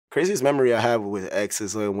Craziest memory I have with X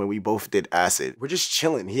is when we both did acid. We're just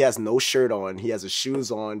chilling. He has no shirt on. He has his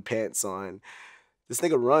shoes on, pants on. This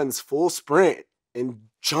nigga runs full sprint and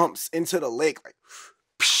jumps into the lake like,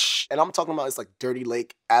 psh. And I'm talking about it's like dirty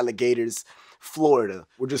lake, alligators, Florida.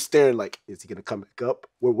 We're just staring like, is he gonna come back up?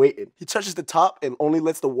 We're waiting. He touches the top and only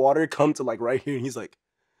lets the water come to like right here. And he's like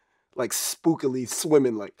spookily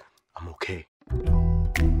swimming like, I'm okay.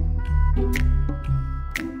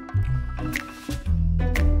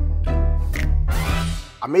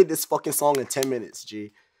 I made this fucking song in 10 minutes,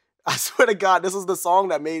 G. I swear to God, this was the song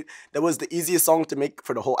that was the easiest song to make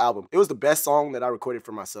for the whole album. It was the best song that I recorded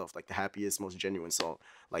for myself, like the happiest, most genuine song.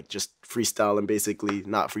 Like just freestyling, basically,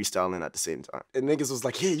 not freestyling at the same time. And niggas was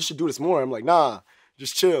like, yeah, you should do this more. I'm like, nah,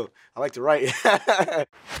 just chill. I like to write.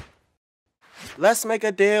 Let's make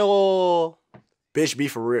a deal. Bitch, be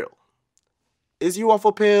for real. Is you off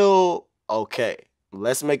a pill? Okay.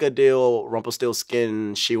 Let's make a deal.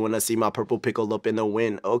 Rumpelstiltskin, she wanna see my purple pickle up in the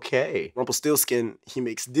wind. Okay. Rumpelstiltskin, he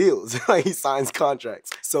makes deals. He signs contracts.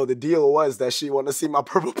 So the deal was that she wanna see my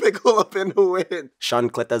purple pickle up in the wind.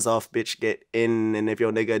 Chancletas off, bitch, get in. And if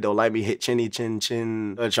your nigga don't like me, hit chinny chin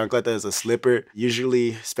chin. Chancleta is a slipper.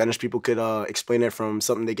 Usually, Spanish people could explain it from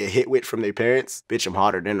something they get hit with from their parents. Bitch, I'm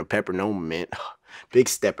hotter than a pepper, no mint. Big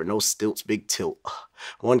stepper, no stilts, big tilt.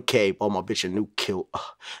 1K, bought my bitch a new kilt.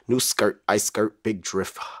 New skirt, I skirt, big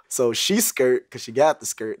drift. So she skirt, because she got the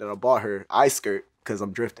skirt that I bought her. I skirt, because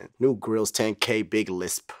I'm drifting. New grills, 10K, big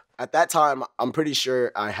lisp. At that time, I'm pretty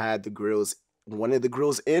sure I had the grills, one of the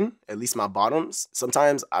grills in, at least my bottoms.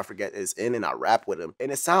 Sometimes I forget it's in and I rap with them.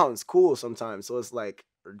 And it sounds cool sometimes. So it's like,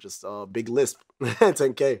 or just big lisp,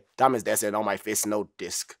 10K. Diamonds dancing on my face, no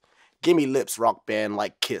disc. Gimme lips, rock band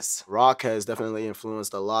like Kiss. Rock has definitely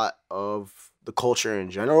influenced a lot of the culture in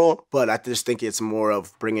general, but I just think it's more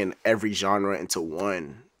of bringing every genre into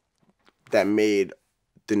one that made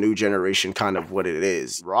the new generation kind of what it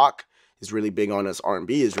is. Rock is really big on us.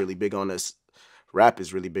 R&B is really big on us. Rap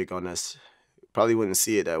is really big on us. Probably wouldn't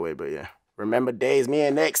see it that way, but yeah. Remember days, me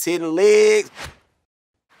and X hitting legs.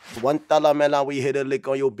 $1 man, we hit a lick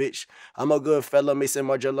on your bitch. I'm a good fella, Mason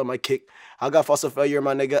Margiela, my kick. I got faucet failure,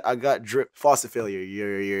 my nigga. I got drip. Faucet failure.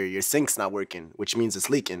 Your sink's not working, which means it's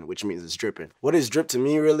leaking, which means it's dripping. What is drip to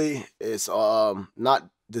me really is not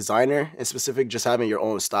designer in specific, just having your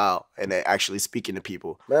own style and actually speaking to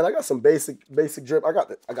people. Man, I got some basic drip. I got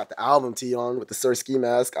the album tee on with the Sir Ski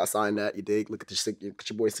mask. I signed that. You dig? Look at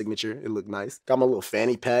your boy's signature. It looked nice. Got my little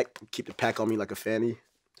fanny pack. Keep the pack on me like a fanny.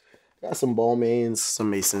 Got some ball mains, some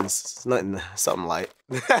Masons, nothing, something light.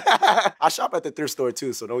 I shop at the thrift store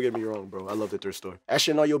too, so don't get me wrong, bro. I love the thrift store. Ash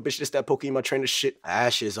and all your bitch, this that Pokemon trainer shit.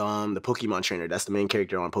 Ash is the Pokemon trainer. That's the main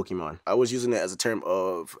character on Pokemon. I was using it as a term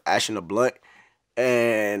of Ash in a blunt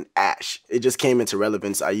and Ash. It just came into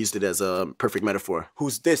relevance. I used it as a perfect metaphor.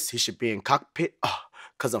 Who's this? He should be in cockpit.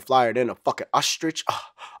 Cause I'm flyer than a fucking ostrich.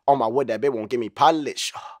 On my wood, that bitch won't give me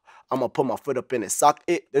polish. I'm gonna put my foot up in it, sock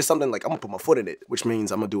it. There's something like, I'm gonna put my foot in it, which means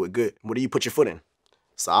I'm gonna do it good. What do you put your foot in?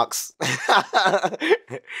 Socks.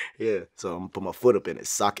 Yeah, so I'm gonna put my foot up in it,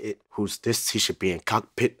 sock it. Who's this? He should be in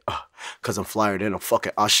cockpit. Cause I'm flyer than a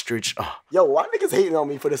fucking ostrich. Yo, why niggas hating on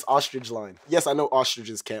me for this ostrich line? Yes, I know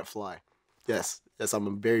ostriches can't fly. Yes,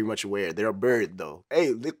 I'm very much aware. They're a bird though.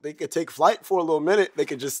 Hey, they could take flight for a little minute. They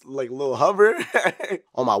could just like little hover.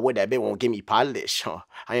 On my wood, that bitch won't give me polish.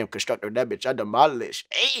 I am constructor, that bitch I demolish.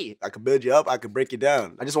 Hey, I could build you up, I could break you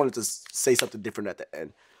down. I just wanted to say something different at the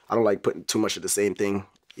end. I don't like putting too much of the same thing,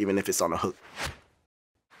 even if it's on a hook.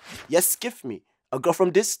 Yes, gift me, a girl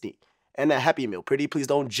from Disney. And a Happy Meal, pretty please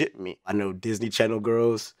don't jip me. I know Disney Channel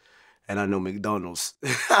girls. And I know McDonald's.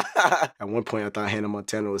 At one point, I thought Hannah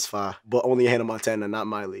Montana was fire. But only Hannah Montana, not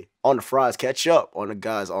Miley. On the fries, catch up. On the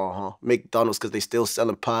guys, McDonald's, because they still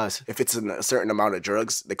selling pies. If it's in a certain amount of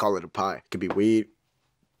drugs, they call it a pie. It could be weed.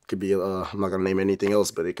 It could be, I'm not going to name anything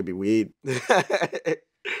else, but it could be weed.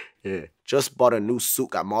 Yeah. Just bought a new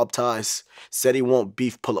suit, got mob ties. Said he want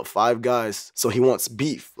beef, pull up 5 guys. So he wants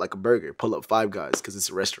beef, like a burger, pull up 5 guys, because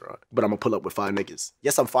it's a restaurant. But I'm gonna pull up with 5 niggas.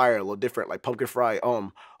 Yes, I'm fire, a little different, like pumpkin fry.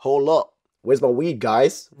 Hold up. Where's my weed,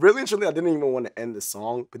 guys? Really and truly, I didn't even want to end the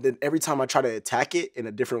song. But then every time I try to attack it in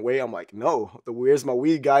a different way, I'm like, no, the where's my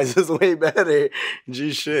weed, guys is way better.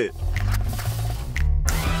 G shit.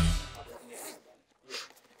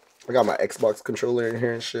 I got my Xbox controller in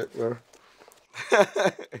here and shit, bro.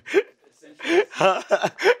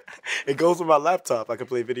 It goes with my laptop. I can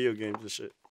play video games and shit.